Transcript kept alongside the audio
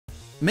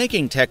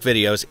Making tech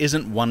videos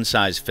isn't one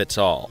size fits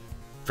all.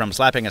 From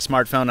slapping a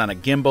smartphone on a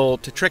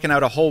gimbal to tricking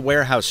out a whole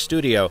warehouse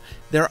studio,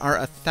 there are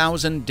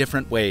 1,000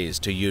 different ways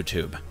to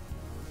YouTube.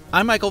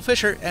 I'm Michael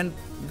Fisher, and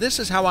this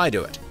is how I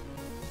do it.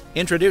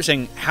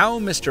 Introducing How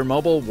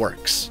MrMobile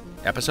Works,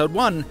 Episode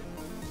 1,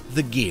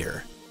 The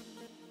Gear.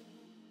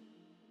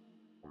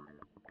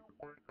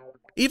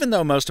 Even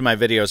though most of my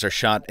videos are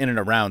shot in and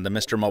around the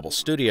MrMobile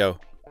studio,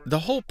 the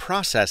whole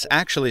process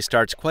actually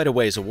starts quite a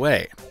ways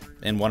away,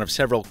 in one of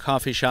several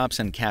coffee shops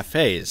and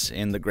cafes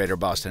in the greater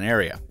Boston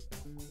area.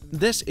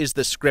 This is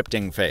the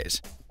scripting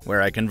phase,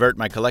 where I convert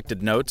my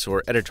collected notes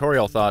or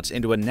editorial thoughts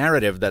into a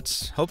narrative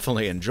that's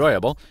hopefully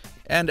enjoyable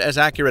and as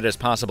accurate as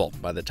possible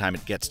by the time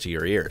it gets to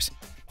your ears.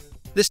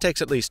 This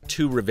takes at least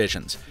 2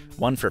 revisions,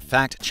 one for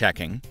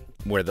fact-checking,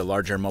 where the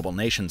larger Mobile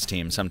Nations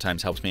team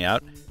sometimes helps me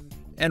out,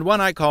 and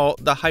one I call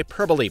the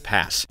hyperbole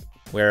pass,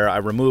 where I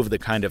remove the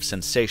kind of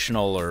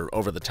sensational or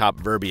over-the-top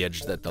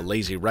verbiage that the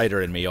lazy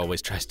writer in me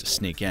always tries to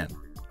sneak in.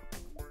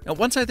 Now,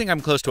 once I think I'm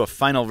close to a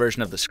final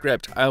version of the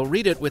script, I'll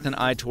read it with an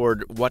eye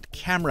toward what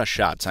camera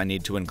shots I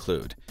need to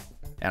include,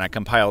 and I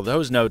compile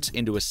those notes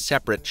into a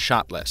separate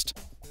shot list.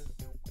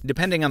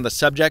 Depending on the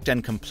subject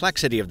and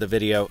complexity of the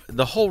video,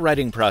 the whole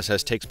writing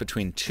process takes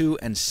between 2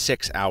 and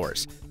 6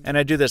 hours, and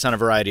I do this on a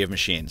variety of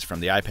machines, from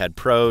the iPad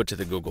Pro to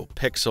the Google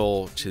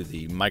Pixel to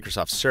the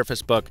Microsoft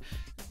Surface Book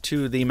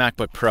to the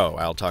MacBook Pro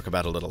I'll talk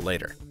about a little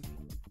later.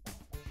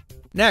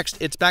 Next,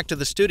 it's back to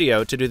the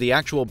studio to do the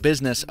actual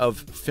business of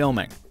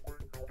filming.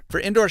 For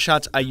indoor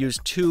shots, I use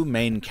 2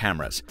 main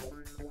cameras.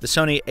 The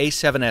Sony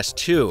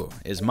a7S II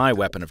is my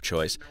weapon of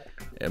choice.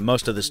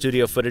 Most of the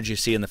studio footage you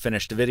see in the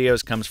finished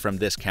videos comes from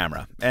this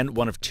camera, and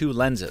one of 2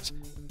 lenses,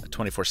 a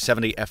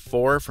 24-70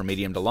 f4 for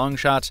medium to long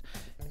shots,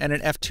 and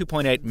an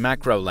f2.8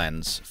 macro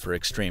lens for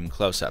extreme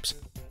close-ups.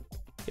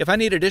 If I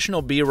need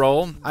additional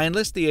B-roll, I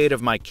enlist the aid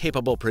of my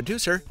capable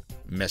producer,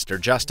 Mr.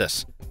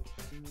 Justus.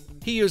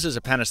 He uses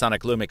a Panasonic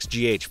Lumix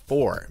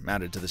GH4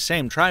 mounted to the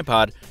same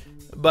tripod,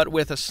 but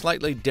with a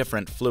slightly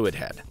different fluid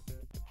head.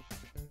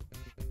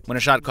 When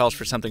a shot calls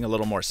for something a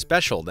little more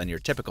special than your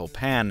typical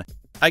pan,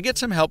 I get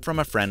some help from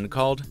a friend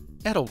called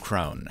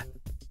Edelkrone.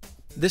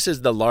 This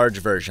is the large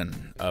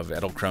version of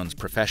Edelkrone's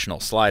professional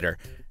slider,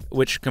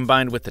 which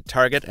combined with the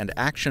target and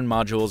action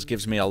modules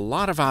gives me a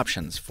lot of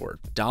options for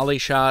dolly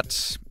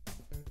shots,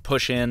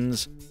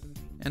 push-ins,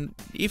 and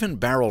even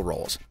barrel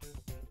rolls.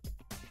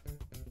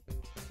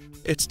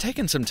 It's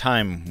taken some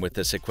time with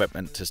this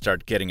equipment to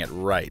start getting it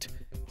right.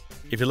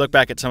 If you look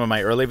back at some of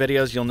my early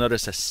videos, you'll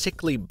notice a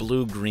sickly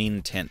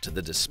blue-green tint to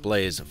the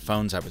displays of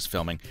phones I was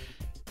filming.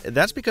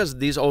 That's because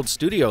these old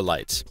studio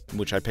lights,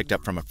 which I picked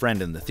up from a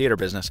friend in the theater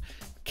business,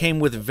 came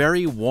with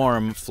very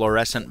warm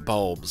fluorescent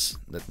bulbs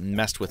that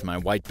messed with my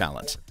white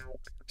balance.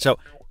 So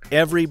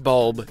every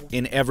bulb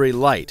in every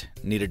light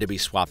needed to be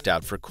swapped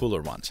out for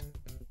cooler ones.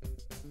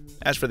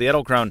 As for the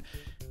Edelkrone,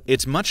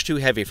 it's much too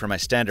heavy for my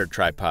standard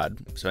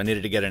tripod, so I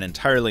needed to get an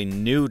entirely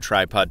new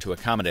tripod to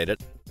accommodate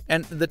it.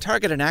 And the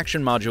target and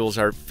action modules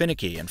are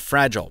finicky and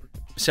fragile.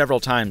 Several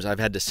times I've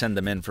had to send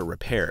them in for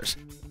repairs.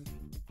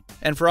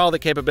 And for all the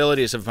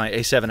capabilities of my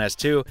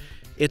a7S II,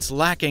 it's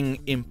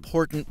lacking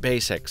important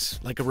basics,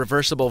 like a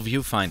reversible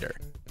viewfinder.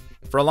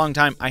 For a long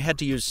time, I had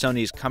to use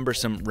Sony's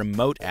cumbersome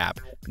remote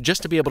app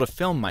just to be able to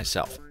film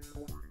myself.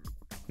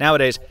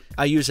 Nowadays,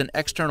 I use an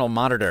external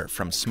monitor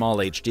from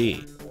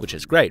SmallHD, which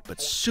is great,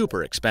 but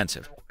super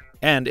expensive.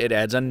 And it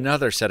adds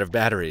another set of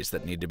batteries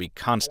that need to be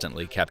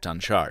constantly kept on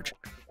charge.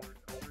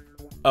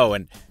 Oh,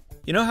 and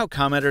you know how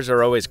commenters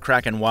are always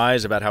cracking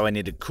wise about how I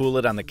need to cool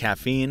it on the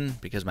caffeine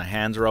because my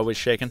hands are always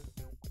shaking?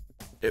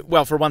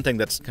 Well, for one thing,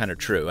 that's kind of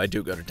true. I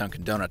do go to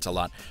Dunkin' Donuts a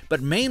lot.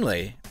 But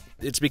mainly,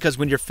 it's because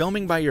when you're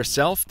filming by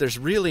yourself, there's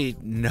really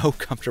no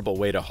comfortable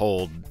way to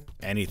hold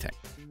anything.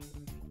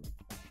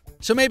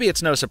 So maybe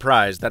it's no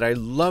surprise that I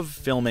love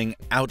filming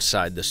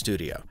outside the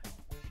studio,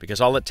 because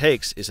all it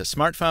takes is a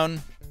smartphone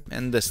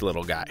and this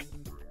little guy.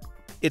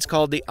 It's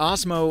called the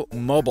Osmo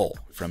Mobile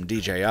from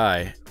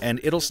DJI,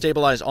 and it'll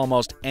stabilize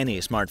almost any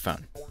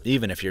smartphone,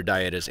 even if your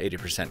diet is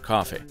 80%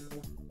 coffee.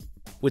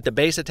 With the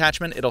base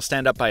attachment, it'll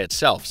stand up by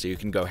itself so you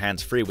can go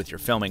hands-free with your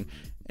filming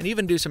and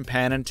even do some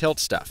pan and tilt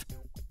stuff.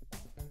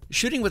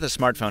 Shooting with a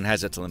smartphone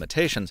has its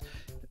limitations,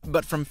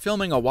 but from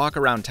filming a walk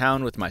around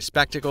town with my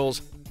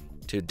spectacles,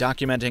 to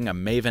documenting a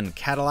Maven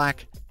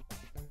Cadillac,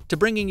 to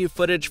bringing you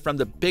footage from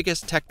the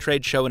biggest tech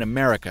trade show in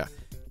America,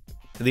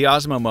 the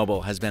Osmo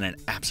Mobile has been an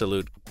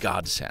absolute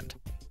godsend.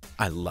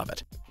 I love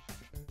it.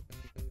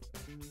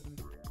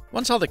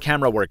 Once all the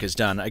camera work is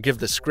done, I give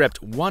the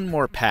script one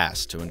more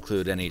pass to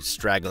include any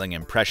straggling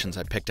impressions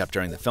I picked up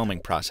during the filming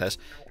process,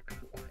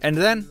 and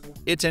then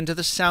it's into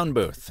the sound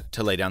booth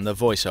to lay down the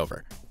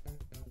voiceover.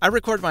 I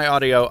record my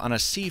audio on a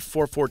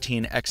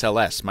C414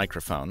 XLS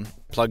microphone,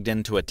 plugged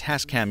into a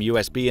TASCAM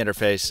USB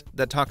interface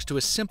that talks to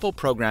a simple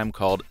program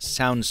called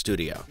Sound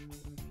Studio.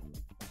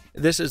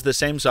 This is the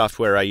same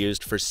software I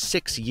used for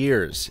 6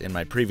 years in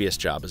my previous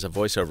job as a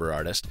voiceover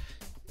artist,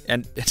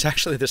 and it's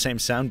actually the same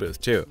sound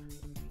booth too.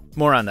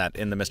 More on that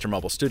in the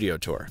MrMobile Studio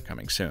Tour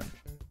coming soon.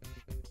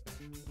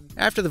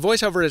 After the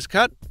voiceover is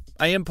cut,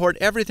 I import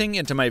everything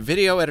into my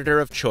video editor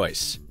of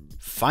choice,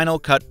 Final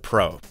Cut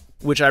Pro,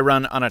 which I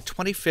run on a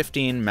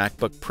 2015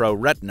 MacBook Pro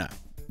Retina,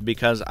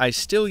 because I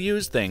still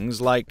use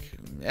things like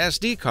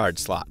SD card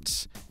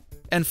slots,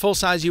 and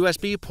full-size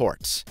USB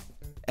ports,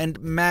 and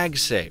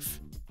MagSafe,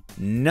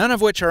 none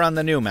of which are on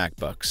the new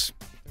MacBooks,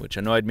 which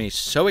annoyed me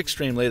so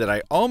extremely that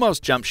I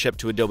almost jumped ship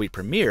to Adobe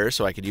Premiere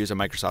so I could use a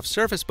Microsoft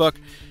Surface Book,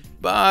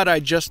 but I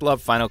just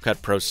love Final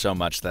Cut Pro so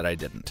much that I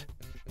didn't.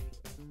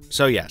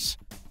 So yes,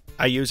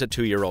 I use a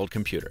 2-year-old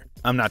computer.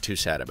 I'm not too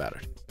sad about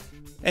it.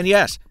 And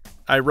yes,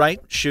 I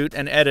write, shoot,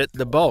 and edit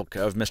the bulk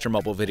of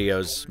MrMobile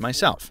videos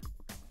myself.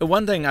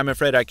 One thing I'm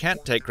afraid I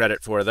can't take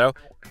credit for, though,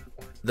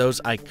 those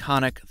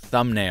iconic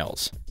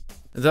thumbnails.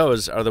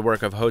 Those are the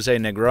work of Jose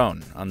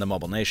Negron on the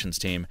Mobile Nations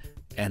team,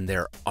 and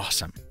they're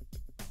awesome.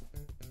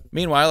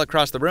 Meanwhile,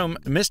 across the room,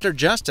 Mr.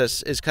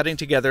 Justus is cutting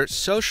together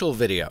social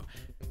video.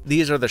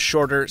 These are the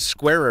shorter,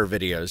 squarer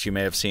videos you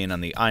may have seen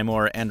on the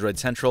iMore, Android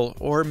Central,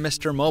 or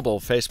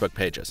MrMobile Facebook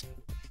pages.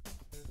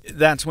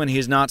 That's when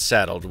he's not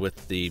saddled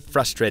with the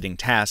frustrating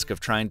task of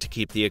trying to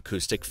keep the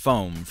acoustic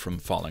foam from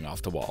falling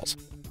off the walls.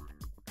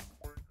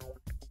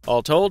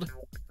 All told,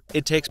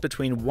 it takes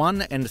between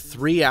 1 and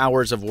 3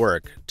 hours of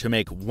work to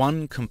make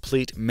 1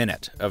 complete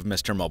minute of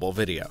MrMobile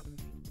video.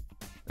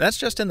 That's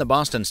just in the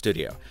Boston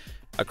studio.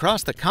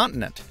 Across the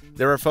continent,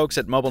 there are folks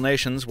at Mobile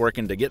Nations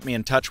working to get me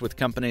in touch with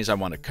companies I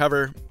want to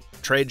cover,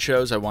 trade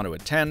shows I want to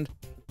attend,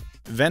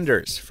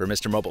 vendors for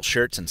MrMobile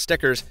shirts and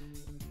stickers,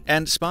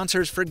 and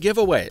sponsors for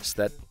giveaways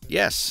that,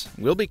 yes,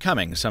 will be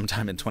coming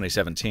sometime in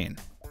 2017.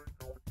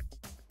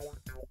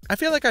 I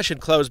feel like I should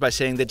close by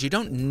saying that you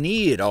don't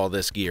need all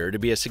this gear to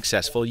be a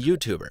successful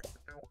YouTuber.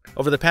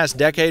 Over the past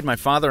decade, my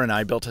father and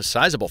I built a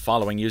sizable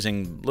following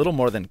using little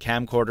more than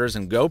camcorders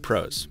and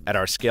GoPros at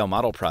our scale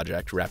model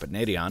project, Rapid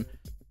Nadion.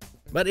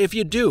 But if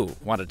you do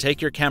want to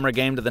take your camera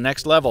game to the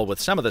next level with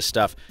some of this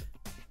stuff,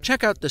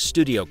 check out the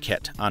Studio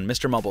Kit on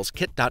MrMobile's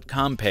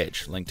kit.com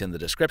page, linked in the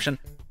description,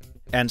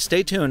 and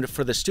stay tuned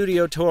for the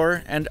studio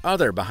tour and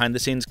other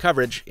behind-the-scenes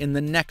coverage in the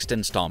next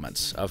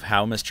installments of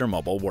How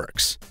MrMobile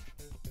Works.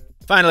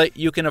 Finally,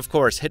 you can of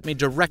course hit me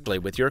directly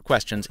with your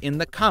questions in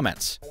the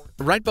comments,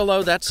 right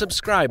below that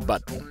subscribe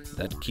button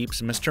that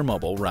keeps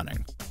MrMobile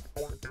running.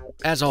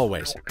 As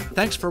always,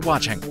 thanks for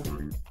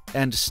watching,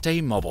 and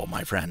stay mobile,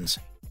 my friends.